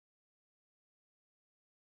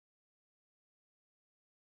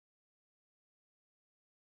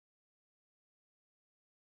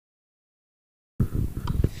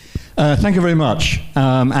Thank you very much,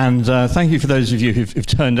 and thank you for those of you who've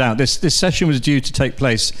turned out. This session was due to take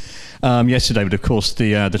place yesterday, but of course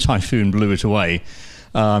the typhoon blew it away.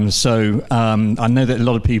 So I know that a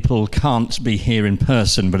lot of people can't be here in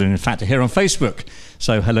person, but in fact are here on Facebook.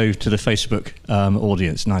 So hello to the Facebook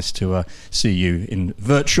audience. Nice to see you in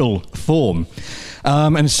virtual form.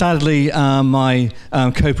 And sadly, my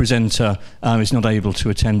co-presenter is not able to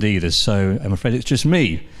attend either, so I'm afraid it's just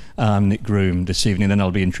me, Nick Groom, this evening. Then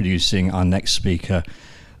I'll be introducing our next speaker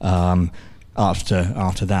after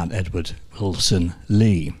that, Edward Wilson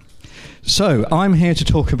Lee. So I'm here to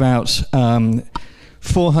talk about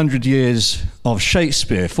 400 years of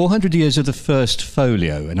Shakespeare, 400 years of the first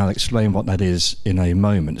folio, and I'll explain what that is in a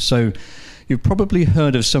moment. So you've probably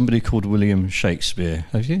heard of somebody called William Shakespeare,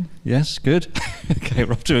 have you? Yes, good. Okay,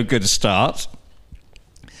 we're off to a good start.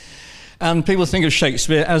 And people think of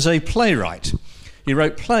Shakespeare as a playwright. He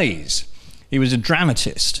wrote plays. He was a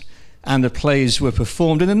dramatist, and the plays were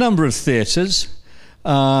performed in a number of theatres.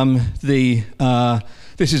 This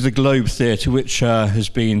is the Globe Theatre, which has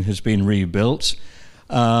been rebuilt.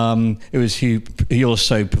 He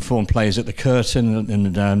also performed plays at the Curtain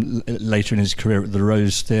and later in his career at the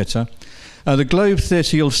Rose Theatre. The Globe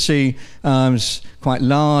Theatre, you'll see, is quite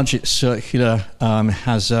large. It's circular,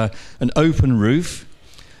 has an open roof.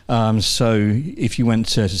 So if you went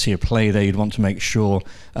to see a play there, you'd want to make sure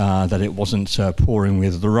that it wasn't pouring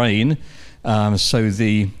with the rain. So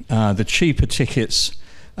the cheaper tickets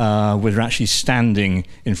were actually standing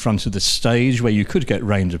in front of the stage where you could get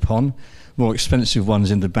rained upon. More expensive ones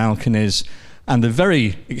in the balconies, and the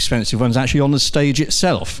very expensive ones actually on the stage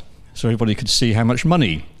itself, so everybody could see how much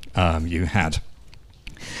money you had.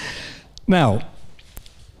 Now,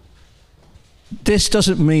 this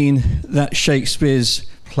doesn't mean that Shakespeare's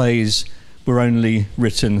plays were only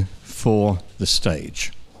written for the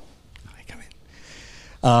stage.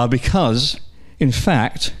 Because, in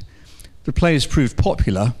fact, the plays proved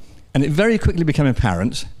popular, and it very quickly became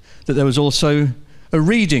apparent that there was also a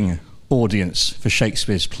reading audience for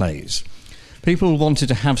Shakespeare's plays. People wanted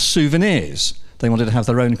to have souvenirs. They wanted to have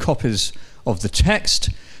their own copies of the text,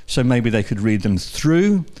 so maybe they could read them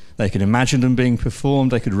through, they could imagine them being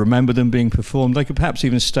performed, they could remember them being performed, they could perhaps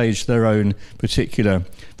even stage their own particular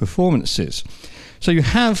performances. So you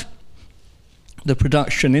have the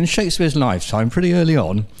production in Shakespeare's lifetime, pretty early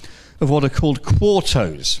on, of what are called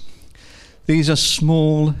quartos. These are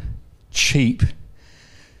small, cheap,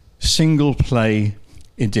 single play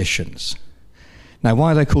editions. Now,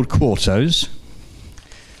 why are they called quartos?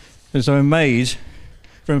 Because they were made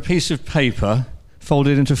from a piece of paper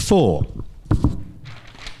folded into four.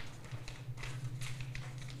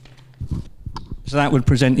 So that would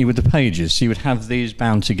present you with the pages. So you would have these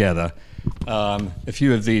bound together, a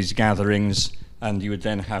few of these gatherings, and you would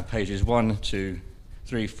then have pages 1, 2,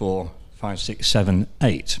 3, 4, 5, 6, 7,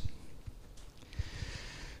 8.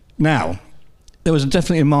 Now, there was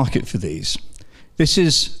definitely a market for these. This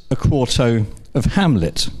is a quarto of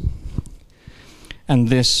Hamlet, and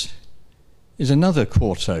this is another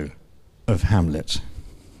quarto of Hamlet.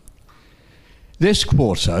 This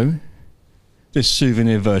quarto, this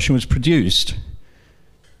souvenir version, was produced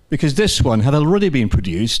because this one had already been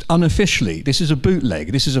produced unofficially. This is a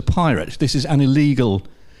bootleg, this is a pirate, this is an illegal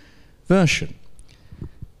version.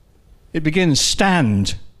 It begins,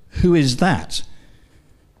 "Stand, who is that?"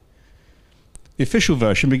 The official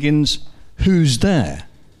version begins, "Who's there?"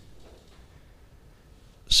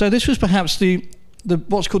 So this was perhaps the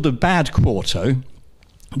what's called the bad quarto,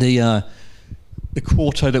 the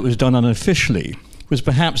quarto that was done unofficially, was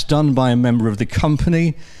perhaps done by a member of the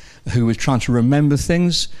company who was trying to remember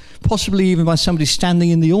things, possibly even by somebody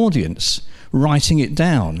standing in the audience, writing it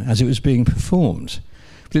down as it was being performed.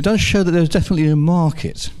 But it does show that there's definitely a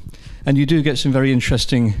market, and you do get some very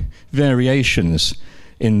interesting variations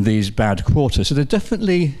in these bad quartos. So there's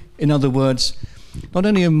definitely, in other words, not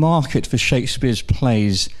only a market for Shakespeare's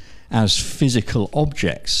plays as physical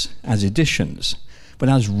objects, as editions, but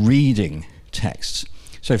as reading texts.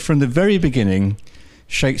 So from the very beginning,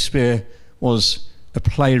 Shakespeare was a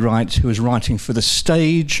playwright who was writing for the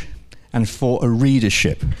stage and for a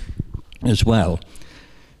readership as well.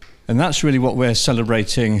 And that's really what we're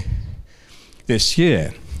celebrating this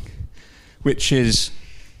year, which is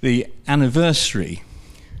the anniversary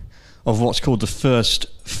of what's called the first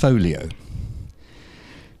folio.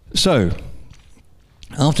 So,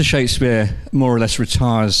 after Shakespeare more or less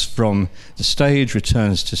retires from the stage,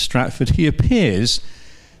 returns to Stratford, he appears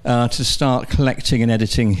to start collecting and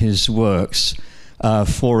editing his works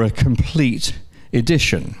for a complete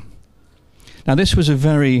edition. Now, this was a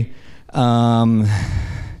very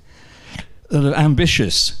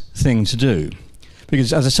ambitious thing to do,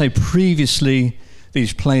 Because, as I say, previously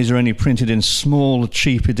these plays are only printed in small,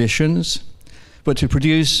 cheap editions, but to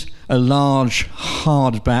produce a large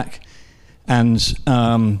hardback and,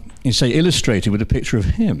 you say, illustrated with a picture of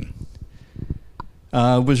him,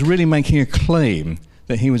 was really making a claim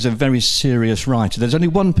that he was a very serious writer. There's only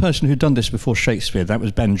one person who'd done this before Shakespeare. That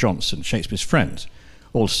was Ben Jonson, Shakespeare's friend,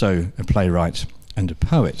 also a playwright and a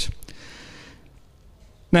poet.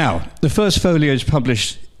 Now, the first folio is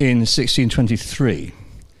published in 1623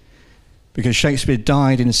 because Shakespeare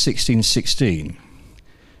died in 1616.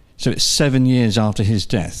 So it's 7 years after his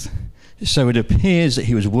death. So it appears that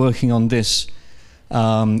he was working on this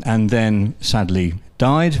and then sadly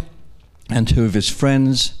died. And two of his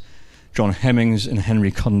friends, John Hemmings and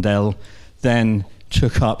Henry Condell, then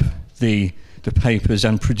took up the papers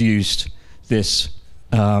and produced this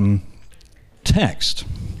text.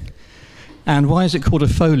 And why is it called a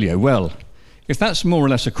folio? Well, if that's more or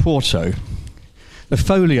less a quarto, the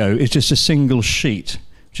folio is just a single sheet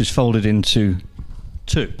which is folded into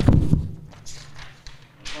two. One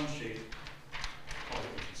sheet folded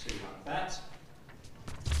into two like that.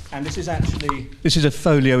 And this is a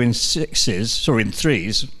folio in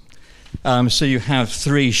threes. So you have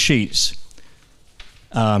three sheets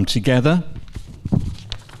together,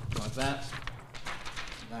 like that,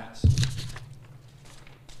 that.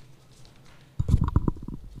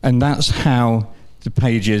 And that's how the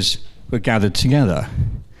pages were gathered together.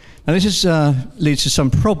 Now this leads to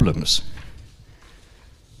some problems.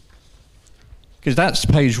 Because that's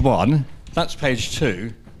page 1, that's page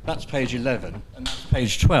 2, that's page 11, and that's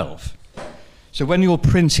page 12. So when you're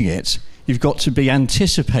printing it, you've got to be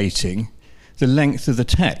anticipating the length of the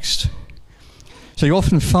text. So you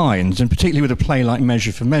often find, and particularly with a play like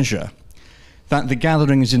Measure for Measure, that the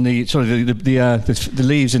gatherings in the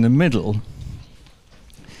leaves in the middle,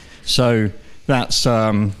 so that's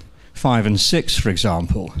 5 and 6, for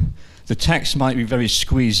example, the text might be very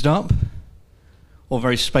squeezed up or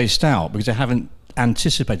very spaced out because they haven't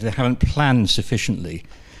anticipated, they haven't planned sufficiently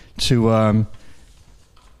to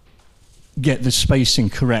get the spacing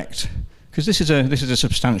correct. Because this is a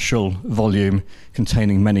substantial volume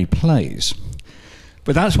containing many plays.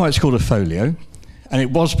 But that's why it's called a folio, and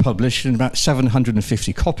it was published in about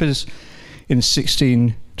 750 copies in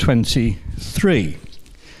 1623.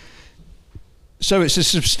 So it's a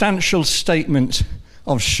substantial statement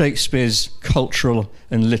of Shakespeare's cultural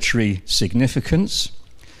and literary significance,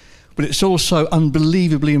 but it's also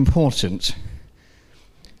unbelievably important,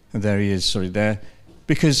 and there he is, sorry, there,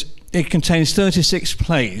 because it contains 36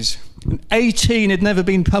 plays, and 18 had never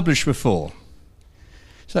been published before.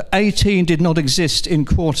 So 18 did not exist in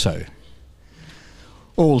quarto.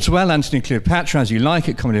 All's Well, Antony and Cleopatra, As You Like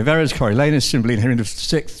It, Comedy of Errors, Coriolanus, Cymbeline, Henry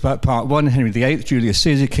VI, Part 1, Henry VIII, Julius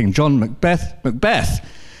Caesar, King John, Macbeth,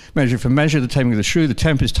 Measure for Measure, The Taming of the Shrew, The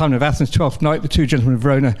Tempest, Time of Athens, Twelfth Night, The Two Gentlemen of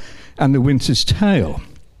Verona, and The Winter's Tale.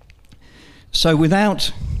 So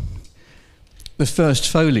without the first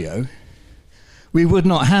folio, we would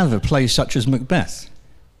not have a play such as Macbeth.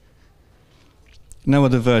 No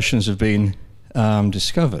other versions have been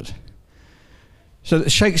discovered. So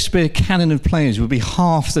the Shakespeare canon of plays would be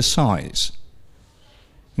half the size,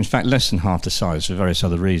 in fact less than half the size for various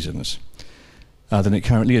other reasons, than it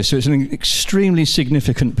currently is. So it's an extremely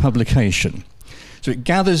significant publication. So it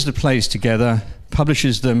gathers the plays together,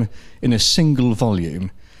 publishes them in a single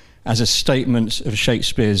volume as a statement of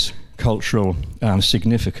Shakespeare's cultural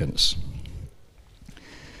significance.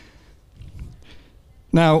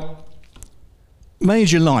 Now,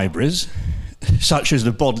 major libraries, such as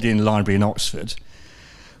the Bodleian Library in Oxford,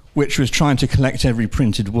 which was trying to collect every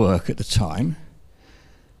printed work at the time,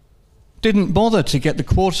 didn't bother to get the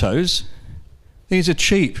quartos. These are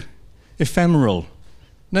cheap, ephemeral.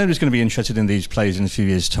 Nobody's going to be interested in these plays in a few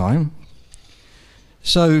years' time.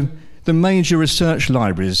 So the major research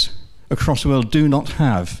libraries across the world do not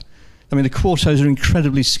have. I mean, the quartos are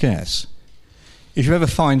incredibly scarce. If you ever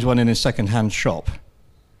find one in a second-hand shop,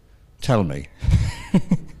 tell me.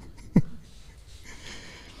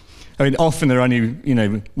 I mean, often there are only,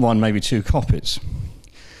 one, maybe two copies.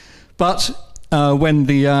 But when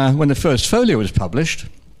the first folio was published,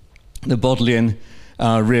 the Bodleian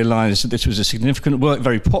realised that this was a significant work,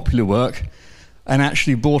 very popular work, and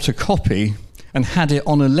actually bought a copy and had it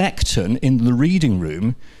on a lectern in the reading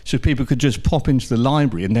room so people could just pop into the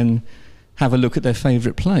library and then have a look at their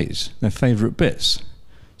favourite plays, their favourite bits,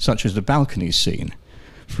 such as the balcony scene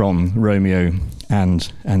from Romeo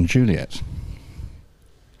and Juliet.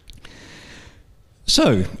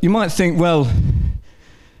 So you might think, well,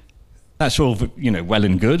 that's all well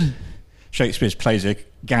and good. Shakespeare's plays are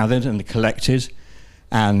gathered and collected,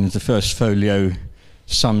 and the first folio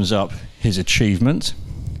sums up his achievement.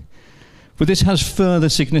 But this has further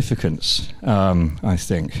significance, I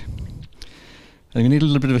think. And we need a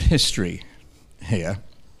little bit of history here,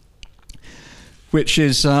 which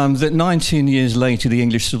is that 19 years later, the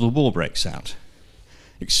English Civil War breaks out.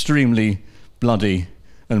 Extremely bloody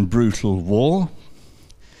and brutal war.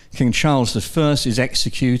 King Charles I is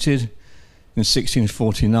executed in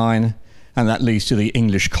 1649, and that leads to the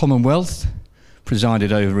English Commonwealth,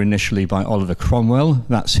 presided over initially by Oliver Cromwell.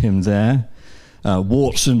 That's him there.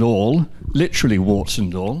 Warts and all, literally warts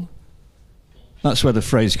and all. That's where the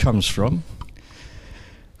phrase comes from.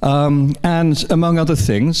 And among other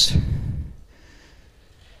things,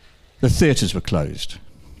 the theatres were closed.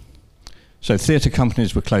 So theatre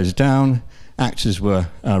companies were closed down, actors were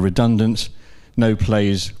redundant, no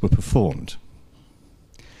plays were performed.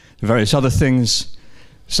 Various other things,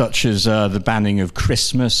 such as the banning of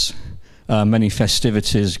Christmas, many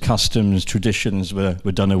festivities, customs, traditions were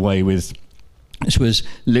done away with. This was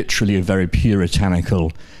literally a very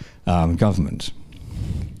puritanical government.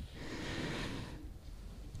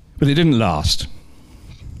 But it didn't last.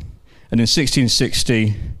 And in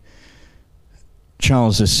 1660,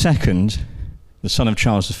 Charles II, the son of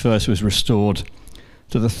Charles I, was restored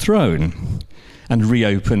to the throne and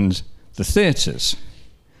reopened the theatres.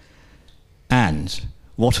 And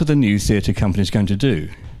what are the new theatre companies going to do?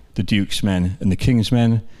 The Duke's Men and the King's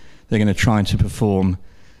Men, they're going to try to perform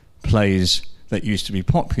plays that used to be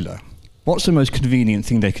popular. What's the most convenient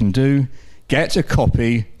thing they can do? Get a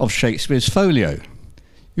copy of Shakespeare's folio.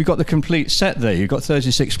 You've got the complete set there. You've got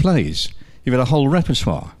 36 plays. You've got a whole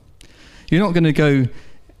repertoire. You're not going to go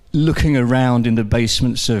looking around in the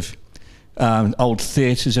basements of old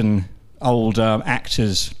theatres and old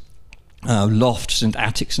actors' lofts and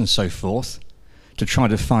attics and so forth to try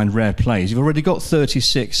to find rare plays. You've already got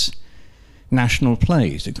 36 national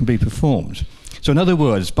plays that can be performed. So in other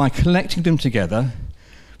words, by collecting them together,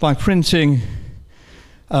 by printing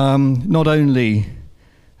not only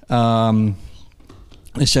the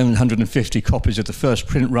 750 copies of the first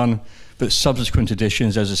print run, but subsequent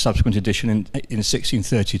editions, as a subsequent edition in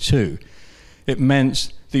 1632, it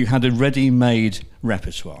meant that you had a ready-made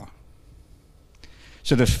repertoire.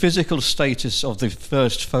 So the physical status of the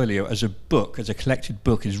first folio as a book, as a collected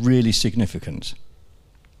book, is really significant.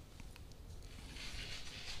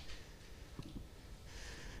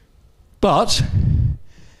 But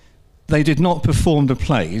they did not perform the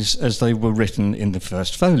plays as they were written in the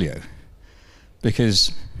first folio,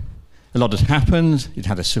 because a lot had happened. It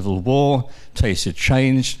had a civil war, tastes had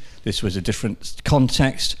changed, this was a different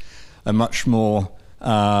context, a much more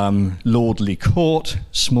lordly court,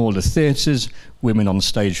 smaller theatres, women on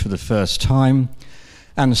stage for the first time.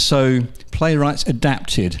 And so playwrights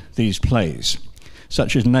adapted these plays,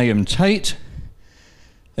 such as Nahum Tate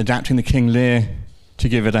adapting the King Lear to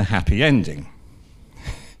give it a happy ending.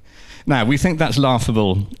 Now, we think that's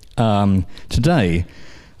laughable today,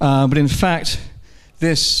 but in fact,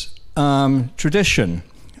 this tradition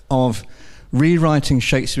of rewriting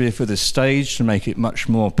Shakespeare for the stage to make it much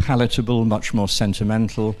more palatable, much more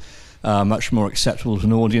sentimental, much more acceptable to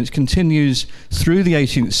an audience continues through the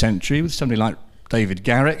 18th century with somebody like David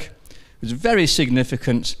Garrick, who's a very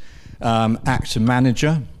significant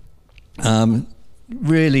actor-manager,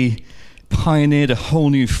 really pioneered a whole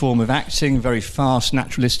new form of acting, very fast,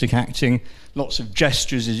 naturalistic acting, lots of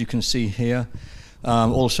gestures, as you can see here.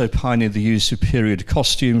 Also pioneered the use of period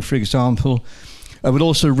costume, for example, but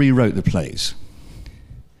also rewrote the plays.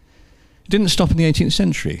 It didn't stop in the 18th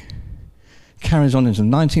century. It carries on into the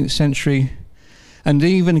 19th century, and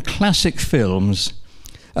even classic films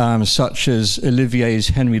such as Olivier's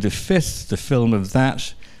Henry V, the film of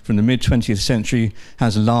that from the mid-20th century,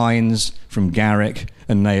 has lines from Garrick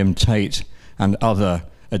and Nahum Tate and other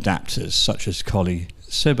adapters such as Colley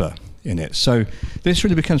Cibber in it. So this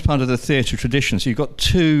really becomes part of the theatre tradition. So you've got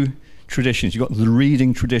two traditions. You've got the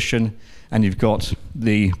reading tradition and you've got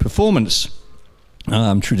the performance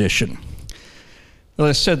tradition. Well,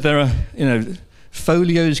 as I said, there are,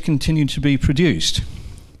 folios continue to be produced.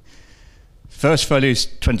 First folio is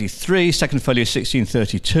 23, second folio is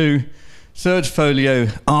 1632, third folio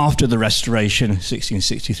after the Restoration,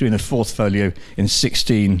 1663, and the fourth folio in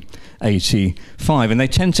 1685. And they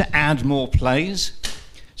tend to add more plays.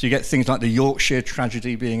 So you get things like the Yorkshire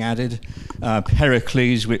tragedy being added,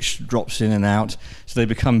 Pericles, which drops in and out. So they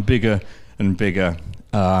become bigger and bigger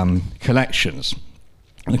collections.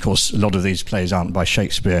 And of course, a lot of these plays aren't by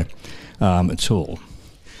Shakespeare at all.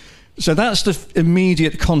 So that's the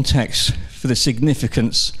immediate context for the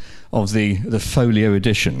significance of the folio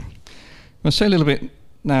edition. I'll say a little bit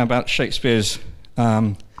now about Shakespeare's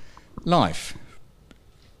life.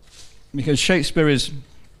 because Shakespeare is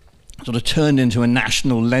sort of turned into a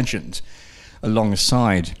national legend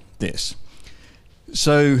alongside this.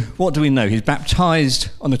 So what do we know? He's baptized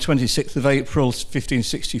on the 26th of April,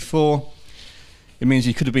 1564. It means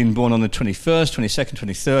he could have been born on the 21st, 22nd,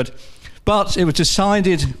 23rd. But it was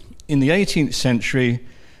decided in the 18th century,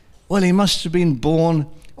 well, he must have been born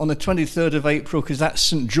on the 23rd of April because that's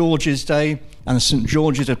St. George's Day, and St.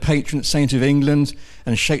 George is a patron saint of England,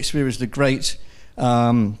 and Shakespeare is the great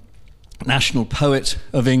national poet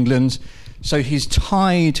of England. So he's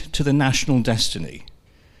tied to the national destiny.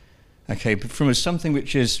 Okay, but from something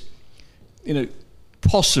which is,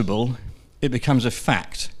 possible, it becomes a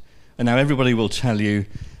fact. And now everybody will tell you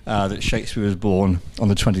that Shakespeare was born on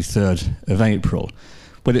the 23rd of April.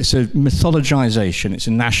 But it's a mythologization, it's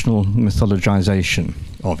a national mythologization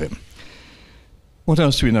of him. What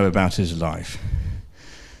else do we know about his life?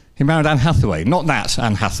 He married Anne Hathaway. Not that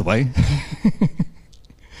Anne Hathaway.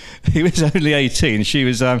 He was only 18. She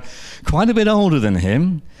was quite a bit older than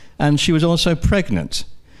him, and she was also pregnant.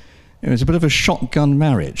 It was a bit of a shotgun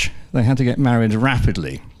marriage. They had to get married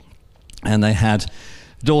rapidly. And they had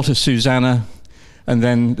daughter Susanna, and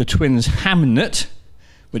then the twins Hamnet,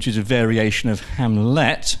 which is a variation of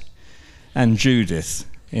Hamlet, and Judith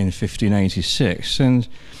in 1586. And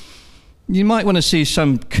you might want to see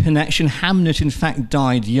some connection. Hamlet, in fact,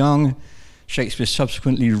 died young. Shakespeare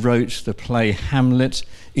subsequently wrote the play Hamlet.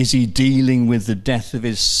 Is he dealing with the death of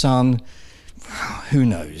his son? Who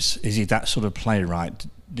knows? Is he that sort of playwright?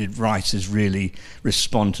 Did writers really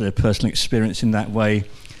respond to their personal experience in that way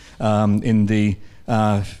in the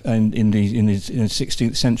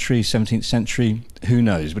 16th century, 17th century? Who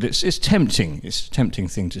knows? But it's tempting. It's a tempting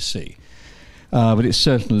thing to see. But it's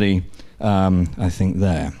certainly, I think,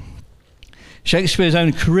 there. Shakespeare's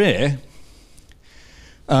own career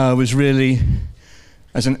was really,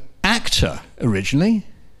 as an actor originally,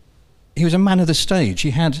 he was a man of the stage.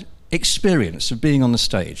 He had experience of being on the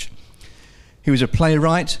stage. He was a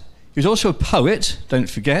playwright. He was also a poet, don't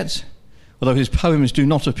forget, although his poems do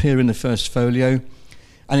not appear in the first folio.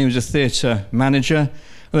 And he was a theatre manager. And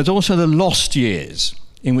there's also the lost years,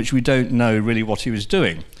 in which we don't know really what he was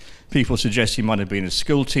doing. People suggest he might have been a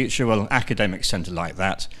school teacher, well, an academic centre like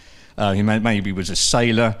that. He maybe was a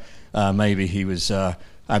sailor, maybe he was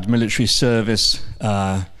had military service,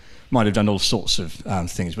 might have done all sorts of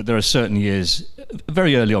things. But there are certain years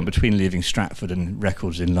very early on between leaving Stratford and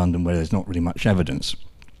records in London where there's not really much evidence.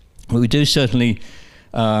 But we do certainly,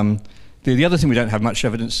 the other thing we don't have much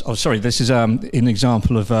evidence, this is an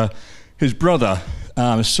example of his brother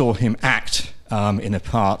saw him act in a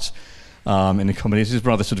part in a comedy. This is a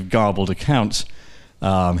rather sort of garbled account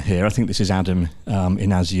here. I think this is Adam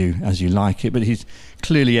in As You Like It, but he's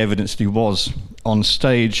clearly evidence that he was on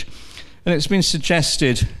stage. And it's been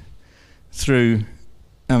suggested through,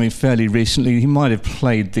 fairly recently, he might have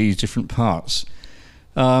played these different parts.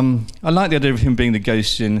 I like the idea of him being the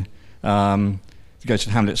ghost in the ghost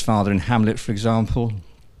of Hamlet's father in Hamlet, for example,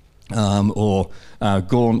 or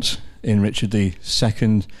Gaunt in Richard II.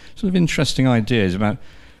 Sort of interesting ideas about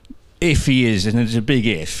if he is, and it's a big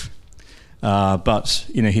if, but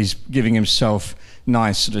he's giving himself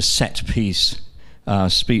nice sort of set piece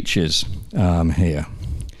speeches here.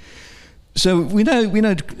 So we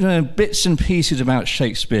know bits and pieces about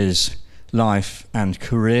Shakespeare's life and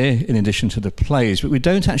career in addition to the plays, but we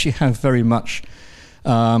don't actually have very much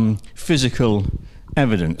physical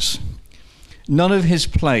evidence. None of his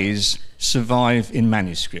plays survive in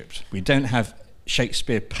manuscript. We don't have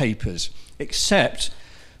Shakespeare papers, except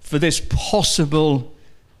for this possible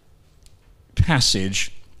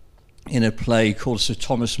passage in a play called Sir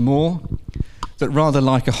Thomas More, that rather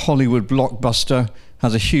like a Hollywood blockbuster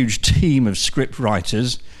has a huge team of script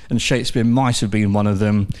writers, and Shakespeare might have been one of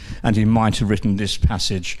them, and he might have written this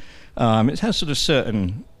passage. It has sort of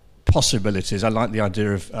certain possibilities. I like the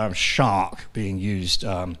idea of shark being used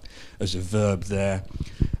as a verb there.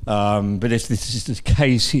 But if this is the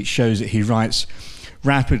case, it shows that he writes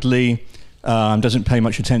rapidly, doesn't pay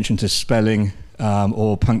much attention to spelling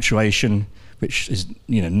or punctuation, which is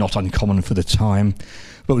not uncommon for the time,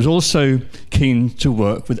 but was also keen to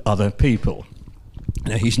work with other people.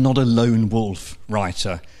 He's not a lone wolf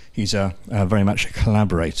writer. He's very much a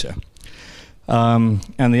collaborator. And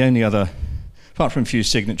the only other, apart from a few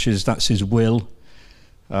signatures, that's his will.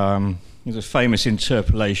 There's a famous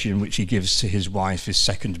interpolation which he gives to his wife, his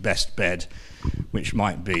second best bed, which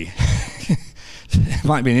might be it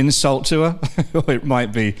might be an insult to her, or it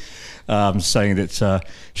might be saying that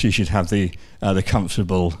she should have the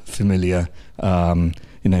comfortable, familiar,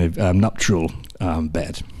 nuptial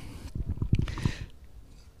bed.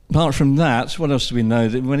 Apart from that, what else do we know?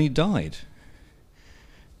 That when he died,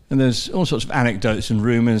 And there's all sorts of anecdotes and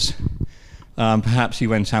rumours. Perhaps he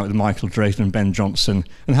went out with Michael Drayton and Ben Jonson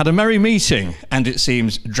and had a merry meeting, and it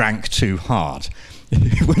seems drank too hard.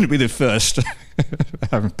 He wouldn't be the first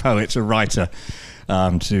poet or writer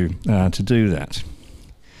to do that.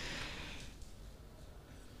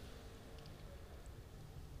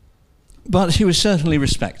 But he was certainly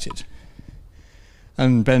respected.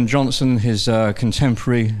 And Ben Jonson, his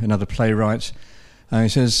contemporary, another playwright, he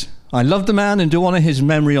says, "I love the man and do honour his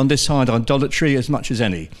memory on this side idolatry as much as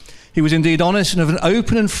any. He was indeed honest and of an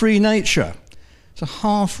open and free nature." It's a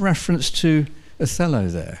half reference to Othello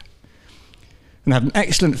there. "And had an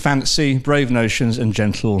excellent fancy, brave notions and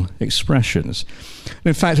gentle expressions." And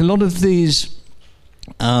in fact, a lot of these,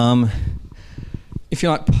 if you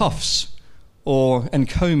like, puffs or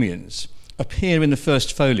encomiums appear in the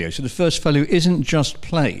first folio. So the first folio isn't just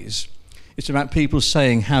plays. It's about people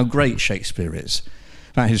saying how great Shakespeare is,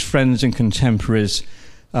 about his friends and contemporaries,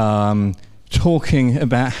 talking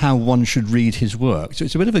about how one should read his work. So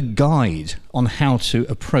it's a bit of a guide on how to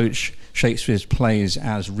approach Shakespeare's plays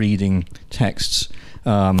as reading texts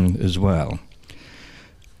as well.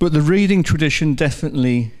 But the reading tradition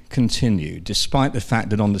definitely continued, despite the fact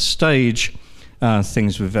that on the stage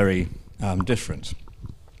things were very different.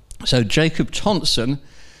 So Jacob Tonson,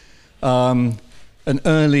 an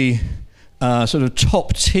early sort of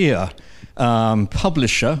top-tier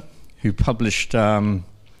publisher who published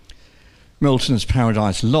Milton's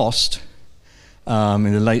Paradise Lost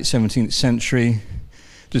in the late 17th century,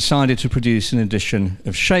 decided to produce an edition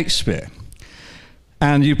of Shakespeare.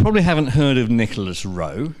 And you probably haven't heard of Nicholas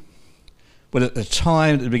Rowe, but at the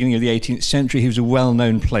time, at the beginning of the 18th century, he was a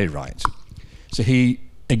well-known playwright. So he,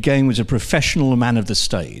 again, was a professional man of the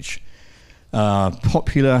stage,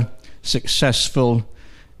 popular, successful,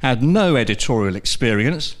 had no editorial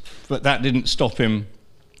experience, but that didn't stop him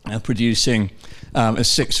producing a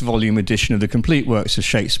 6-volume edition of the complete works of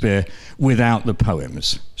Shakespeare without the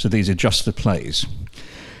poems. So these are just the plays.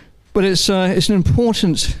 But it's an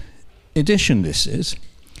important edition, this is,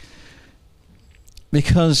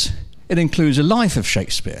 because it includes a life of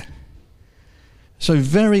Shakespeare. So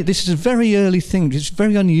this is a very early thing. It's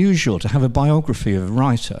very unusual to have a biography of a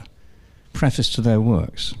writer prefaced to their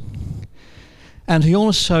works. And he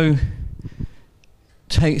also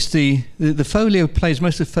takes the folio plays,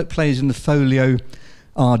 most of the plays in the folio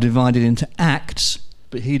are divided into acts,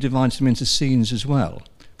 but he divides them into scenes as well,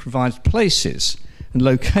 provides places and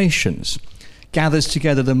locations, gathers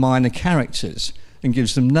together the minor characters and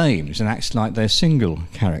gives them names and acts like they're single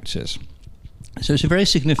characters. So it's a very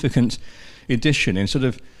significant edition in sort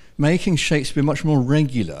of making Shakespeare much more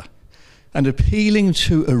regular and appealing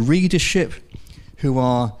to a readership who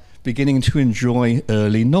are beginning to enjoy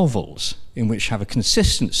early novels in which have a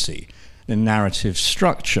consistency in narrative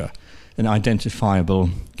structure and identifiable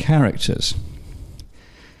characters.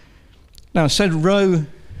 Now, I said Rowe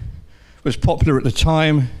was popular at the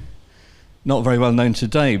time, not very well known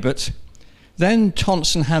today, but then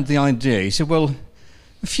Tonson had the idea. He said, well,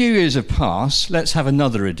 a few years have passed, let's have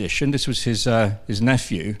another edition. This was his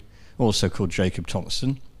nephew, also called Jacob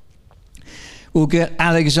Tonson. We'll get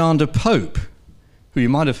Alexander Pope, who you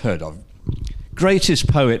might have heard of, greatest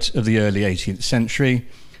poet of the early 18th century,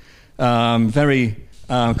 very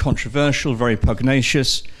controversial, very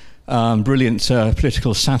pugnacious, brilliant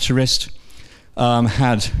political satirist.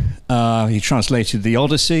 He translated the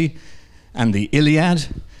Odyssey and the Iliad,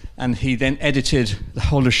 and he then edited the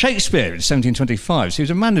whole of Shakespeare in 1725. So he was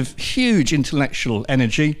a man of huge intellectual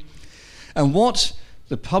energy. And what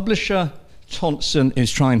the publisher Tonson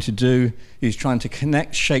is trying to do is trying to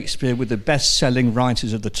connect Shakespeare with the best-selling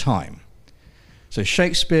writers of the time. So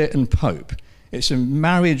Shakespeare and Pope, it's a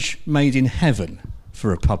marriage made in heaven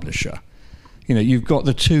for a publisher. You know, you've got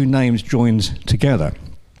the two names joined together.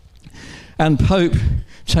 And Pope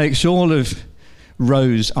takes all of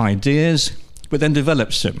Rowe's ideas, but then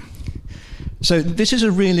develops them. So this is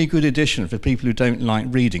a really good edition for people who don't like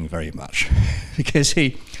reading very much, because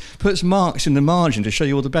he puts marks in the margin to show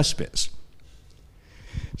you all the best bits.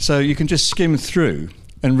 So you can just skim through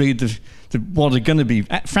and read what are going to be,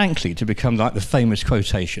 frankly, to become like the famous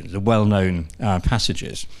quotations, the well-known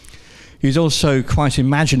passages. He's also quite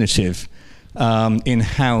imaginative in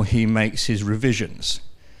how he makes his revisions.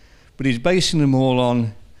 But he's basing them all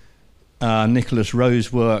on Nicholas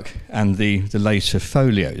Rowe's work and the later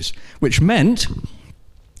folios, which meant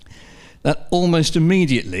that almost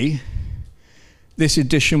immediately this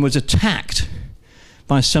edition was attacked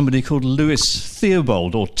by somebody called Lewis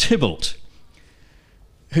Theobald, or Tybalt,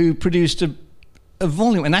 who produced a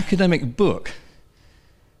volume, an academic book,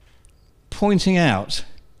 pointing out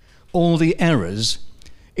all the errors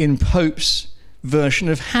in Pope's version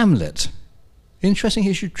of Hamlet. Interesting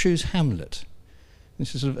he should choose Hamlet.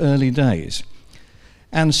 This is sort of early days.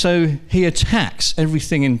 And so he attacks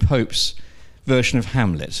everything in Pope's version of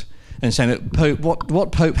Hamlet and saying that Pope,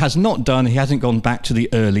 what Pope has not done, he hasn't gone back to the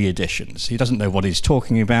early editions. He doesn't know what he's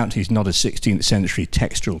talking about. He's not a 16th century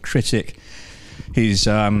textual critic. He's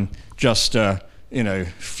just a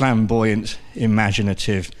flamboyant,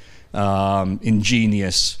 imaginative,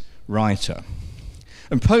 ingenious writer.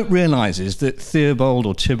 And Pope realizes that Theobald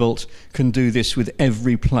or Tybalt can do this with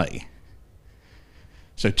every play.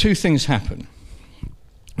 So two things happen.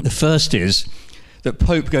 The first is that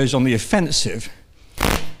Pope goes on the offensive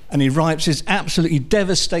and he writes his absolutely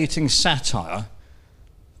devastating satire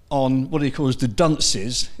on what he calls the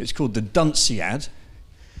dunces. It's called the Dunciad.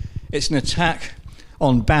 It's an attack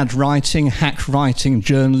on bad writing, hack writing,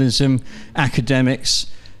 journalism,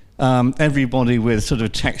 academics, everybody with sort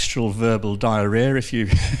of textual verbal diarrhea, if you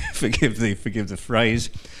forgive the phrase.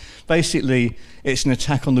 Basically, it's an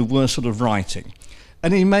attack on the worst sort of writing.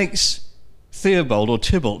 And he makes Theobald or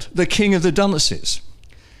Tybalt the king of the dunces.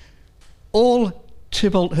 All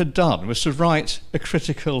Tybalt had done was to write a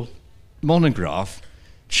critical monograph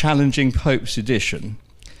challenging Pope's edition,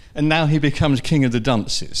 and now he becomes king of the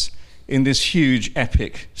dunces in this huge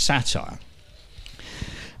epic satire.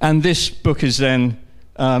 And this book is then,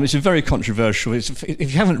 it's a very controversial, if you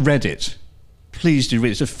haven't read it, please do read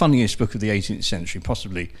it. It's the funniest book of the 18th century,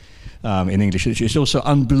 possibly in English literature. It's also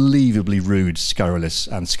unbelievably rude, scurrilous,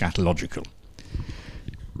 and scatological.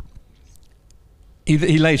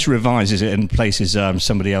 He later revises it and places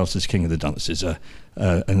somebody else as king of the dunces, a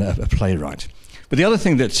playwright. But the other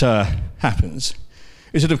thing that happens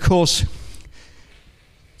is that, of course,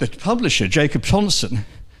 the publisher, Jacob Tonson,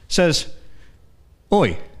 says,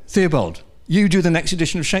 "Oi, Theobald, you do the next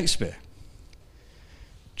edition of Shakespeare."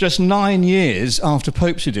 Just 9 years after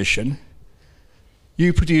Pope's edition,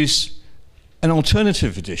 you produce an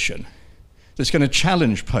alternative edition that's going to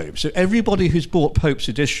challenge Pope. So everybody who's bought Pope's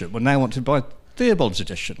edition will now want to buy Theobald's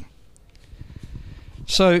edition.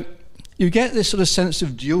 So you get this sort of sense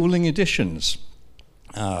of dueling editions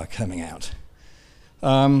coming out.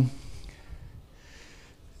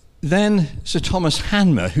 Then Sir Thomas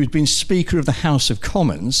Hanmer, who'd been Speaker of the House of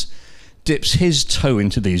Commons, dips his toe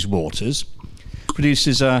into these waters,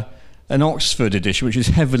 produces an Oxford edition which is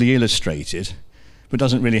heavily illustrated but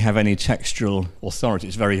doesn't really have any textual authority.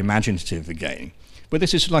 It's very imaginative again. But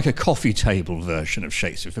this is like a coffee table version of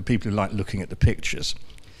Shakespeare for people who like looking at the pictures.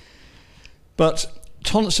 But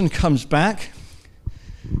Tonson comes back.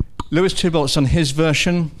 Lewis Tybalt's on his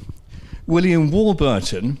version. William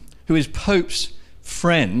Warburton, who is Pope's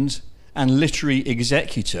friend and literary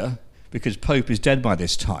executor, because Pope is dead by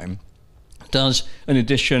this time, does an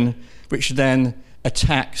edition which then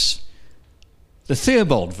attacks the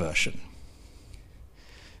Theobald version.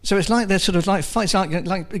 So it's like they're sort of like fights, like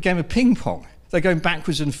a game of ping pong. They're going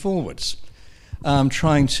backwards and forwards,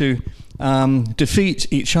 trying to defeat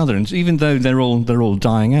each other, and even though they're all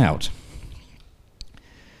dying out.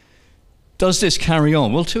 Does this carry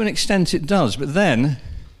on? Well, to an extent it does, but then,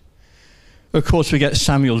 of course, we get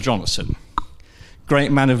Samuel Johnson,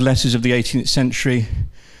 great man of letters of the 18th century,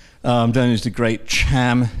 known as the Great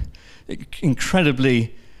Cham,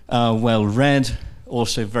 incredibly well-read,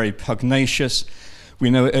 also very pugnacious. We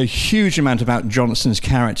know a huge amount about Johnson's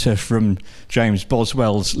character from James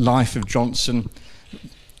Boswell's Life of Johnson.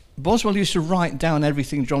 Boswell used to write down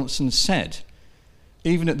everything Johnson said,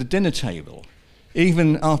 even at the dinner table.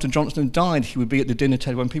 Even after Johnson died, he would be at the dinner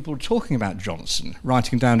table when people were talking about Johnson,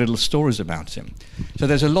 writing down little stories about him. So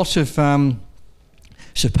there's a lot of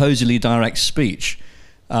supposedly direct speech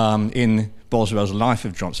in Boswell's Life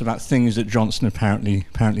of Johnson about things that Johnson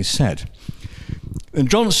apparently said. And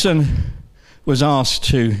Johnson was asked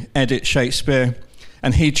to edit Shakespeare,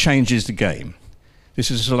 and he changes the game.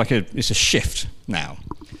 This is sort of like it's a shift now.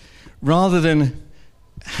 Rather than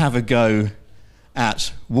have a go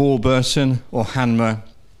at Warburton or Hanmer,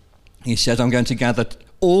 he said, I'm going to gather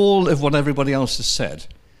all of what everybody else has said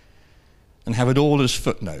and have it all as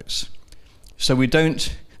footnotes. So we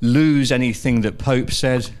don't lose anything that Pope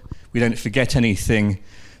said, we don't forget anything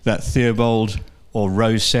that Theobald or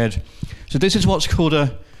Rose said. So this is what's called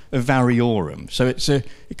a variorum. So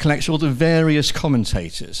it collects all the various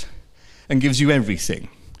commentators and gives you everything.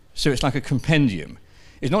 So it's like a compendium.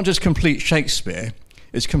 It's not just complete Shakespeare,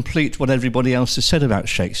 it's complete what everybody else has said about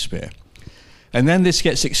Shakespeare. And then this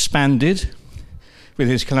gets expanded with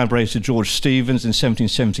his collaborator George Stevens in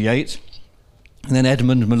 1778, and then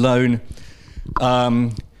Edmund Malone.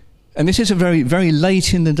 And this is a very, very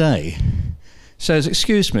late in the day. Says,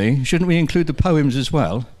 excuse me, shouldn't we include the poems as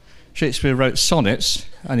well? Shakespeare wrote sonnets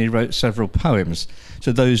and he wrote several poems.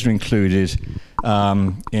 So those are included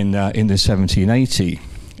in the 1780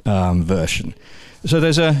 version. So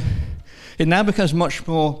it now becomes much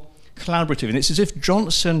more collaborative, and it's as if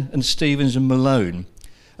Johnson and Stevens and Malone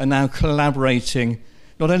are now collaborating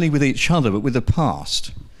not only with each other but with the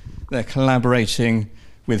past. They're collaborating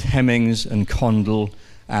with Hemmings and Condell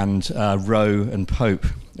and Rowe and Pope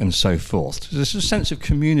and so forth. So there's a sense of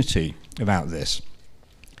community about this.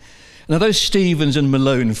 Now those Stevens and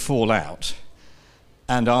Malone fall out,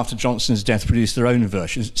 and after Johnson's death produced their own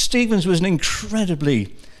versions. Stevens was an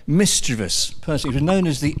incredibly mischievous person. He was known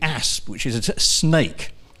as the Asp, which is a snake.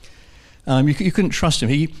 You couldn't trust him.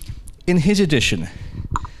 In his edition,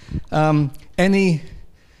 any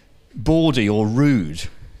bawdy or rude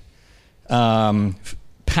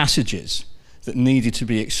passages that needed to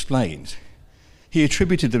be explained, he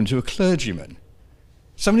attributed them to a clergyman,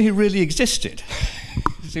 somebody who really existed.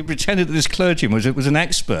 He pretended that this clergyman was an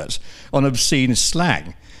expert on obscene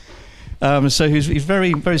slang. So he's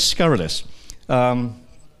very, very scurrilous.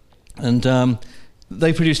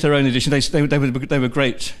 They produced their own edition. They were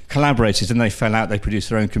great collaborators, and they fell out. They produced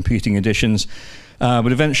their own competing editions.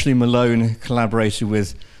 But eventually Malone collaborated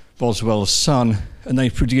with Boswell's son, and they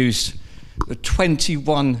produced a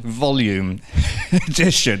 21-volume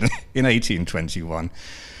edition in 1821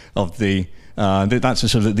 of that's a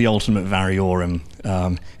sort of the ultimate variorum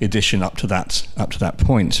edition up to that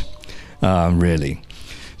point, really.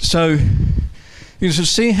 So you can sort of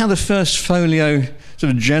see how the first folio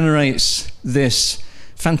sort of generates this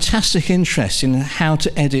fantastic interest in how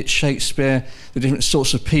to edit Shakespeare, the different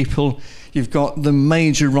sorts of people. You've got the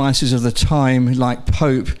major writers of the time like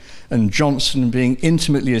Pope and Johnson being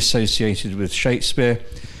intimately associated with Shakespeare.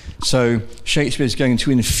 So Shakespeare is going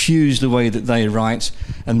to infuse the way that they write,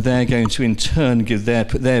 and they're going to in turn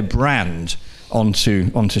put their brand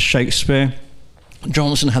onto Shakespeare.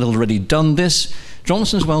 Johnson had already done this.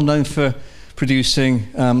 Johnson's well known for producing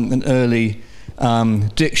an early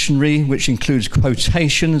dictionary, which includes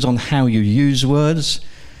quotations on how you use words.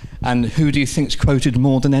 And who do you think's quoted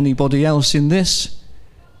more than anybody else in this?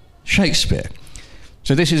 Shakespeare.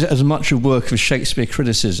 So this is as much a work of Shakespeare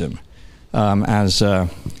criticism as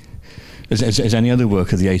any other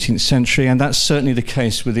work of the 18th century, and that's certainly the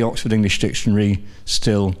case with the Oxford English Dictionary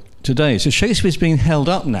still today. So Shakespeare's being held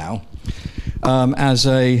up now as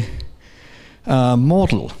a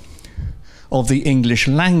model of the English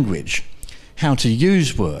language, how to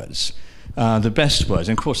use words, the best words.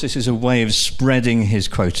 And of course, this is a way of spreading his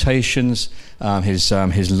quotations,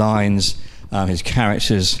 his lines, his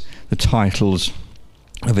characters, the titles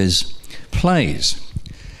of his plays.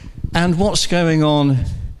 And what's going on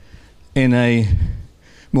in a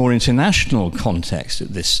more international context at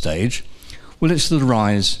this stage? Well, it's the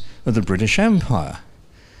rise of the British Empire.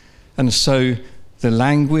 And so the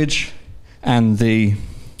language and the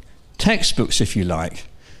textbooks, if you like,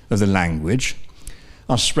 of the language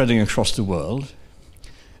are spreading across the world,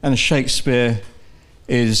 and Shakespeare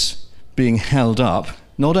is being held up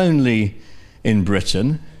not only in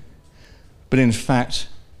Britain, but in fact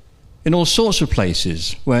in all sorts of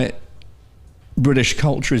places where British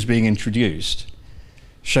culture is being introduced.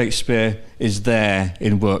 Shakespeare is there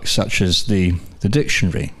in works such as the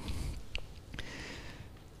dictionary.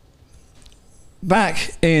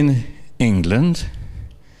 Back in England,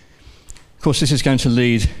 of course, this is going to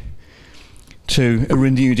lead to a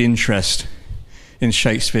renewed interest in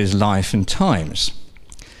Shakespeare's life and times.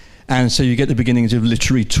 And so you get the beginnings of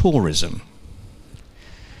literary tourism.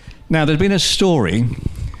 Now, there'd been a story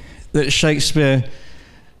that Shakespeare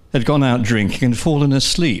had gone out drinking and fallen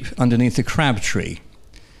asleep underneath a crab tree.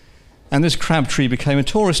 And this crab tree became a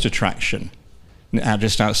tourist attraction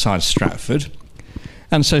just outside Stratford.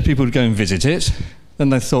 And so people would go and visit it.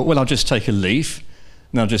 And they thought, well, I'll just take a leaf,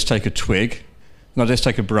 and I'll just take a twig, and I'll just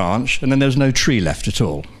take a branch, and then there was no tree left at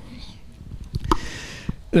all.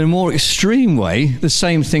 In a more extreme way, the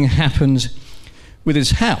same thing happened with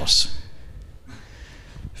his house.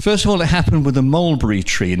 First of all, it happened with the mulberry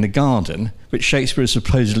tree in the garden, which Shakespeare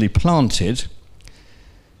supposedly planted.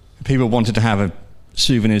 People wanted to have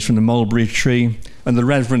souvenirs from the mulberry tree, and the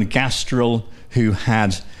Reverend Gastrel, who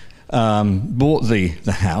had bought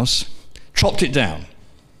the house, chopped it down.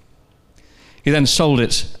 He then sold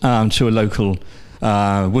it to a local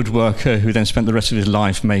woodworker, who then spent the rest of his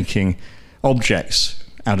life making objects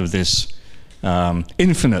out of this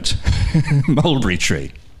infinite mulberry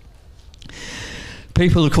tree.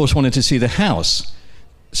 People, of course, wanted to see the house.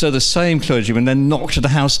 So the same clergyman then knocked the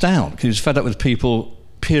house down because he was fed up with people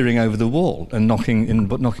peering over the wall and knocking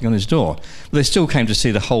on his door. But they still came to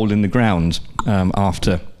see the hole in the ground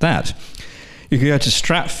after that. You could go to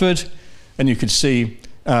Stratford, and you could see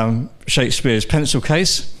Shakespeare's pencil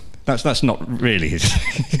case. That's not really his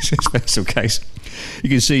pencil case. You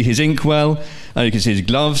can see his inkwell. You can see his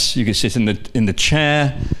gloves. You can sit in the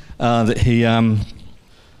chair that he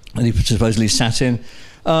supposedly sat in.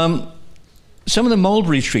 Some of the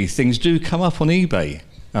mulberry tree things do come up on eBay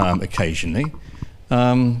occasionally.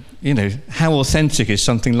 You know, how authentic is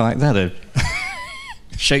something like that? A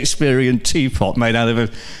Shakespearean teapot made out of a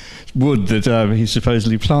wood that he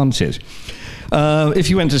supposedly planted. If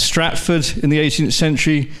you went to Stratford in the 18th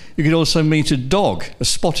century, you could also meet a dog, a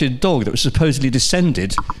spotted dog that was supposedly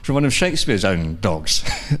descended from one of Shakespeare's own dogs.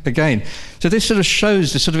 Again, so this sort of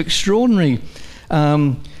shows the sort of extraordinary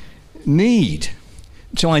need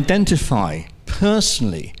to identify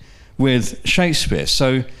personally with Shakespeare.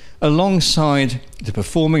 So alongside the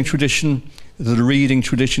performing tradition, the reading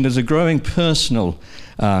tradition, there's a growing personal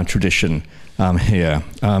tradition here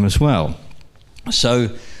as well.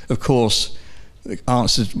 So, of course,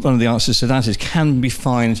 one of the answers to that is, can we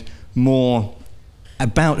find more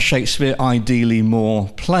about Shakespeare, ideally more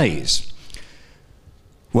plays?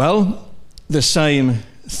 Well, the same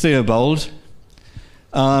Theobald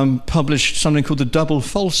published something called The Double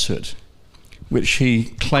Falsehood, which he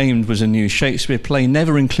claimed was a new Shakespeare play,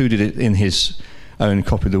 never included it in his own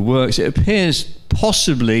copy of the works. It appears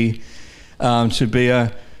possibly to be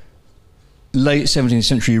a late 17th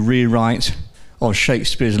century rewrite of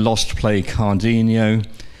Shakespeare's lost play Cardenio.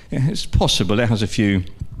 It's possible. It has a few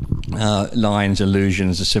lines,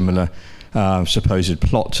 allusions, a similar supposed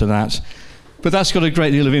plot to that. But that's got a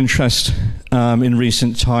great deal of interest in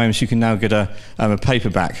recent times. You can now get a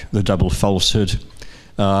paperback, The Double Falsehood,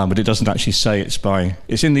 but it doesn't actually say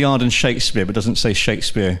it's in the Arden Shakespeare, but doesn't say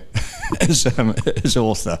Shakespeare as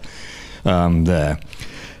author there.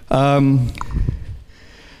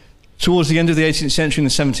 Towards the end of the 18th century, in the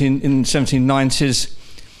 1790s,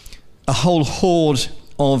 a whole hoard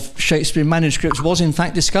of Shakespeare manuscripts was in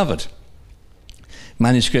fact discovered.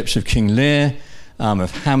 Manuscripts of King Lear,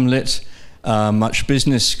 of Hamlet, much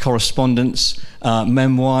business correspondence,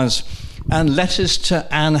 memoirs, and letters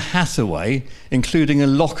to Anne Hathaway, including a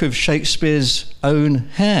lock of Shakespeare's own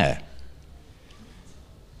hair.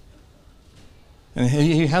 And here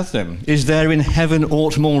you have them. Is there in heaven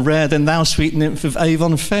aught more rare than thou, sweet nymph of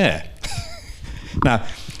Avon fair? Now,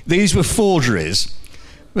 these were forgeries.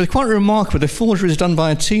 They're quite remarkable. The forgeries done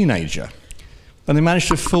by a teenager. And they managed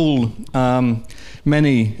to fool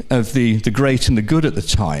many of the great and the good at the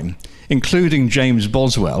time, including James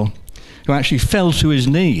Boswell, who actually fell to his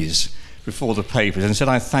knees before the papers and said,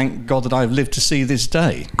 "I thank God that I've lived to see this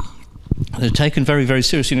day." They're taken very, very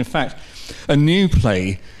seriously. And in fact, a new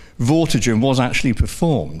play, Vortigern, was actually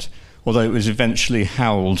performed, although it was eventually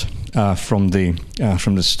howled from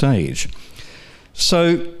the stage.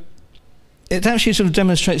 So it actually sort of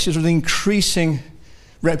demonstrates sort of the increasing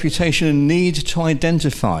reputation and need to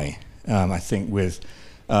identify, I think, with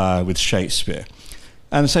Shakespeare.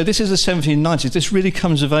 And so this is the 1790s. This really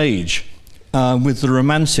comes of age with the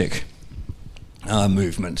Romantic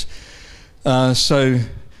movement. So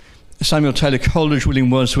Samuel Taylor Coleridge,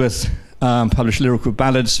 William Wordsworth published lyrical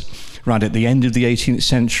ballads right at the end of the 18th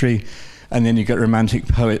century, and then you get Romantic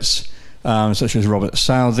poets such as Robert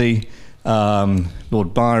Southey,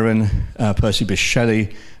 Lord Byron, Percy Bysshe Shelley,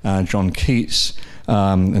 John Keats,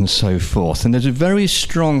 and so forth. And there's a very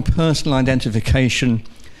strong personal identification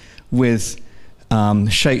with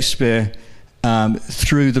Shakespeare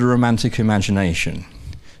through the Romantic imagination.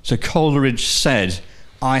 So Coleridge said,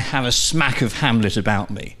 "I have a smack of Hamlet about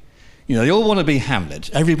me." You know, they all want to be Hamlet.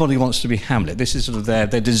 Everybody wants to be Hamlet. This is sort of their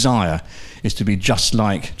desire, is to be just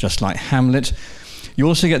like Hamlet. You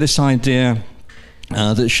also get this idea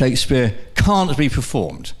that Shakespeare can't be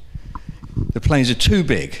performed. The plays are too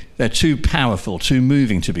big, they're too powerful, too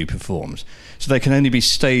moving to be performed. So they can only be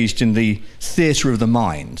staged in the theatre of the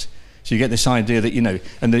mind. So you get this idea that, you know,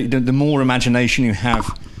 and the more imagination you have,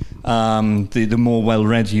 the more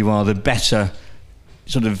well-read you are, the better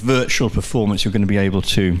sort of virtual performance you're going to be able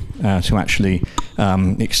to actually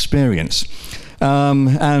experience.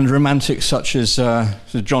 And Romantics such as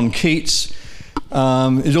John Keats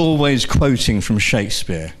is always quoting from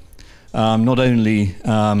Shakespeare, not only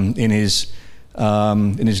in his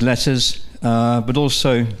letters, but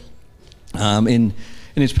also in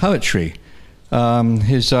his poetry.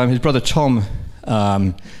 His brother Tom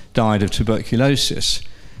died of tuberculosis,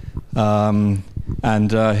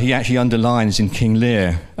 and he actually underlines in King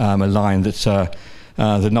Lear a line that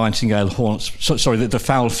the nightingale haunts. Sorry, that the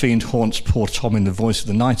foul fiend haunts poor Tom in the voice of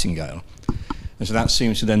the nightingale. And so that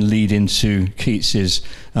seems to then lead into Keats's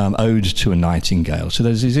Ode to a Nightingale. So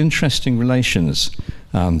there's these interesting relations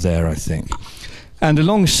there, I think. And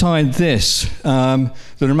alongside this, the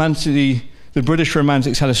British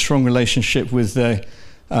Romantics had a strong relationship with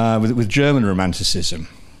German Romanticism.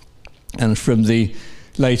 And from the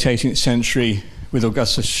late 18th century, with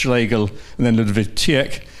Augustus Schlegel and then Ludwig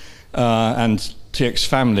Tieck and Tieck's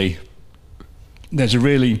family, there's a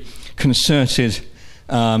really concerted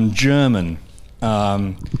German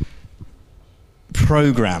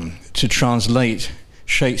program to translate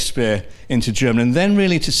Shakespeare into German, and then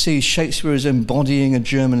really to see Shakespeare as embodying a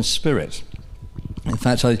German spirit. In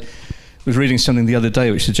fact, I was reading something the other day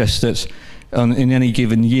which suggests that in any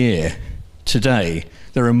given year today,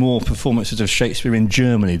 there are more performances of Shakespeare in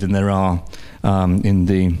Germany than there are in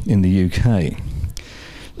the UK.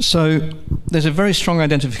 So there's a very strong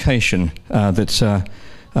identification that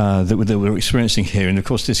we're experiencing here, and of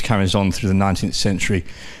course this carries on through the 19th century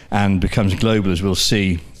and becomes global, as we'll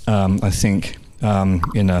see, I think,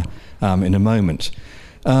 in a moment.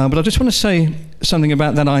 But I just want to say something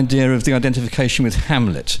about that idea of the identification with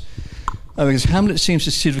Hamlet, because Hamlet seems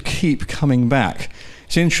to sort of keep coming back.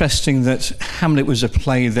 It's interesting that Hamlet was a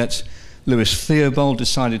play that Lewis Theobald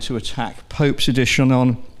decided to attack Pope's edition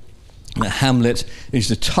on. Hamlet is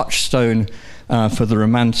the touchstone for the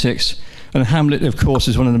Romantics, and Hamlet, of course,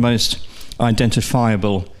 is one of the most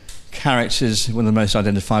identifiable characters, one of the most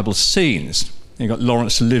identifiable scenes. You've got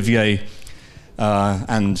Laurence Olivier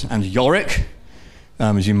and Yorick,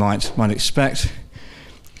 as you might expect.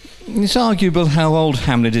 It's arguable how old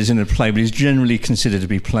Hamlet is in the play, but he's generally considered to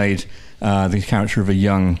be played the character of a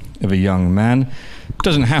young man.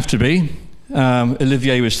 Doesn't have to be.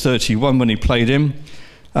 Olivier was 31 when he played him.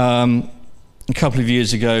 A couple of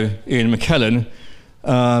years ago, Ian McKellen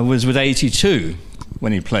was with 82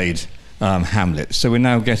 when he played Hamlet. So we're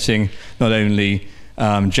now getting not only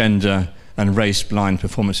gender and race-blind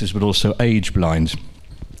performances, but also age-blind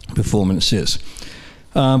performances.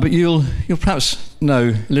 But you'll perhaps know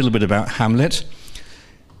a little bit about Hamlet.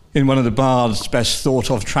 In one of the Bard's best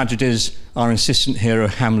thought-of tragedies, our insistent hero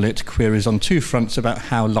Hamlet queries on two fronts about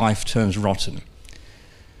how life turns rotten.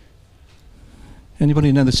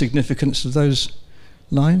 Anybody know the significance of those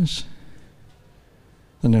lines?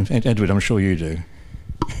 And Edward, I'm sure you do.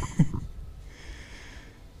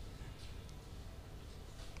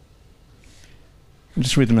 I'll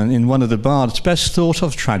just read them. In one of the Bard's best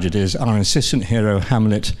thought-of tragedies, our insistent hero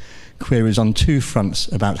Hamlet queries on two fronts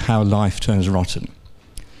about how life turns rotten.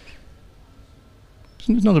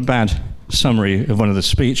 It's not a bad summary of one of the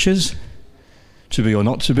speeches, to be or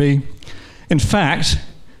not to be. In fact,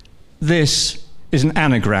 this is an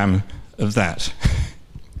anagram of that.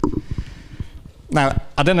 Now,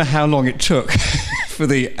 I don't know how long it took for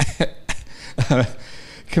the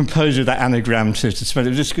composer of that anagram to spell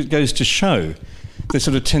it. It just goes to show the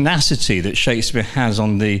sort of tenacity that Shakespeare has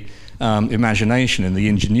on the imagination and the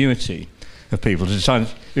ingenuity of people to decide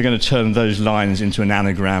we're going to turn those lines into an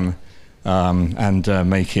anagram and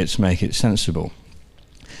make it sensible.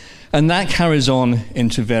 And that carries on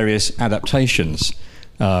into various adaptations,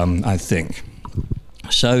 I think.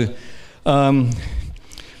 So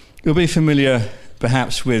you'll be familiar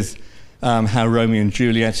perhaps with how Romeo and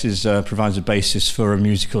Juliet provides a basis for a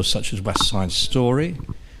musical such as West Side Story.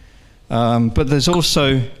 But there's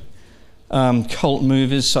also cult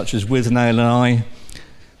movies such as Withnail and I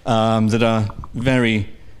that are very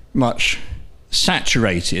much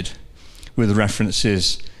saturated with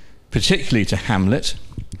references particularly to Hamlet.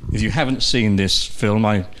 If you haven't seen this film,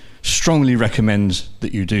 I strongly recommend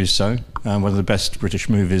that you do so. One of the best British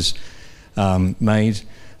movies made,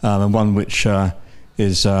 and one which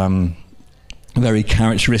is very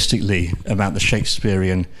characteristically about the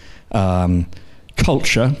Shakespearean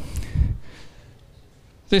culture.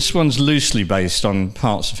 This one's loosely based on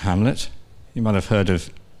parts of Hamlet. You might have heard of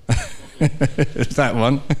that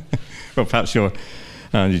one. Well, perhaps your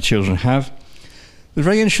children have. A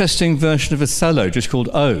very interesting version of Othello, just called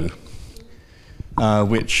O,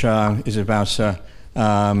 which is about a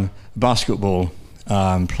basketball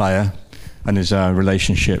player and his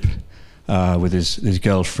relationship with his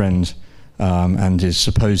girlfriend and his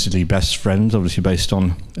supposedly best friend, obviously based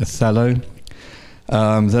on Othello.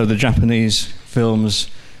 Though the Japanese films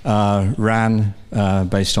ran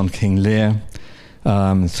based on King Lear,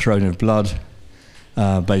 Throne of Blood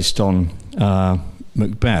based on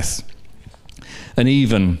Macbeth, and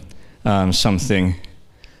even something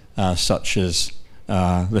such as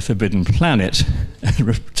The Forbidden Planet,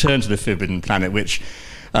 Return to the Forbidden Planet, which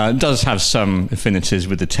does have some affinities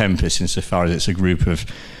with The Tempest insofar as it's a group of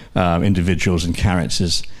individuals and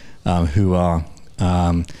characters who are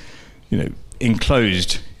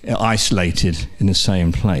enclosed, isolated in the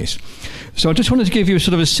same place. So I just wanted to give you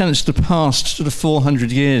sort of a sense of the past sort of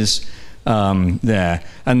 400 years there,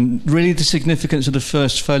 and really the significance of the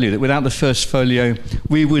first folio, that without the first folio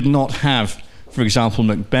we would not have, for example,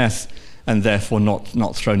 Macbeth, and therefore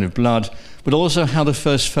not Throne of Blood, but also how the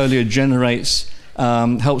first folio generates,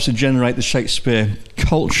 helps to generate the Shakespeare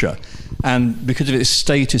culture, and because of its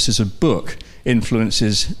status as a book,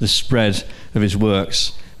 influences the spread of his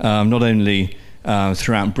works, not only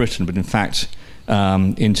throughout Britain, but in fact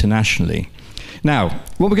internationally. Now,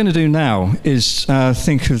 what we're going to do now is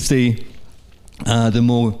think of the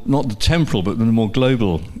more, not the temporal, but the more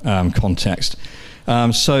global context.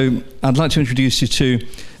 So I'd like to introduce you to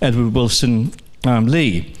Edward Wilson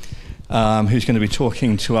Lee, who's going to be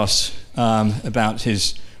talking to us about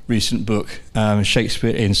his recent book,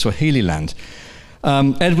 Shakespeare in Swahili Land.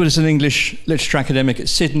 Edward is an English literature academic at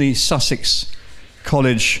Sydney Sussex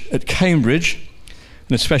College at Cambridge,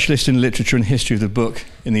 and a specialist in literature and history of the book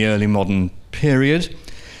in the early modern period.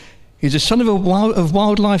 He's a son of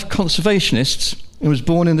wildlife conservationists and was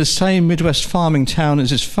born in the same Midwest farming town as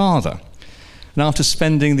his father. And after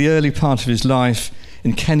spending the early part of his life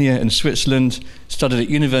in Kenya and Switzerland, studied at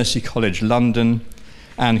University College London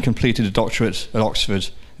and completed a doctorate at Oxford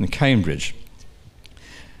and Cambridge.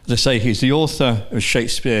 As I say, he's the author of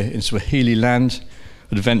Shakespeare in Swahili Land,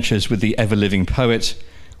 Adventures with the Ever-Living Poet,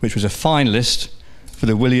 which was a finalist for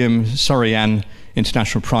the William Soroyan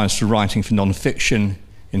International Prize for Writing for Non-Fiction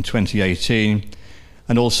in 2018,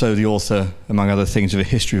 and also the author, among other things, of A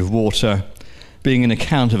History of Water, being an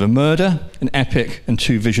account of a murder, an epic, and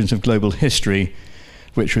two visions of global history,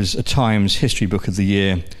 which was a Times History Book of the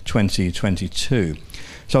Year 2022.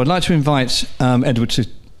 So I'd like to invite Edward to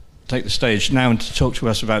take the stage now and to talk to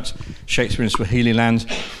us about Shakespeare in Swahili Land,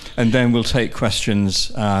 and then we'll take questions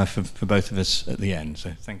for both of us at the end.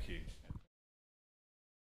 So thank you.